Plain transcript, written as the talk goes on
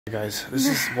Hey guys, this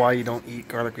is why you don't eat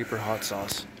garlic reaper hot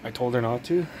sauce. I told her not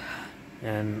to,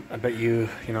 and I bet you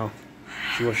know,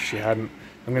 she wished she hadn't.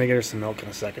 I'm gonna get her some milk in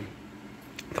a second.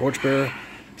 Torchbearer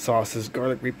sauce's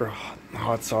garlic reaper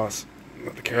hot sauce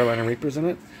with the Carolina Reapers in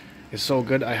it is so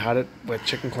good. I had it with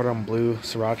chicken cordon bleu,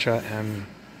 sriracha, and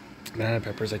banana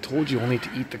peppers. I told you only to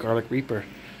eat the garlic reaper,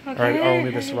 or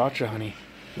only the sriracha, honey.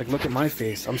 Like, look at my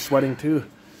face. I'm sweating too.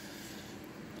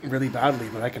 Really badly,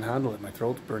 but I can handle it. My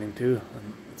throat's burning too.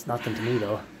 And it's nothing to me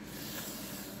though.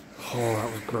 Oh,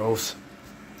 that was gross.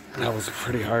 That was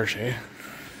pretty harsh, eh?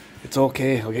 It's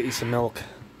okay. I'll get you some milk.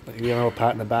 I'll give you a little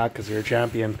pat in the back because you're a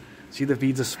champion. See the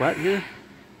beads of sweat here?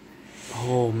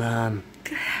 Oh man.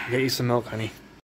 I'll get you some milk, honey.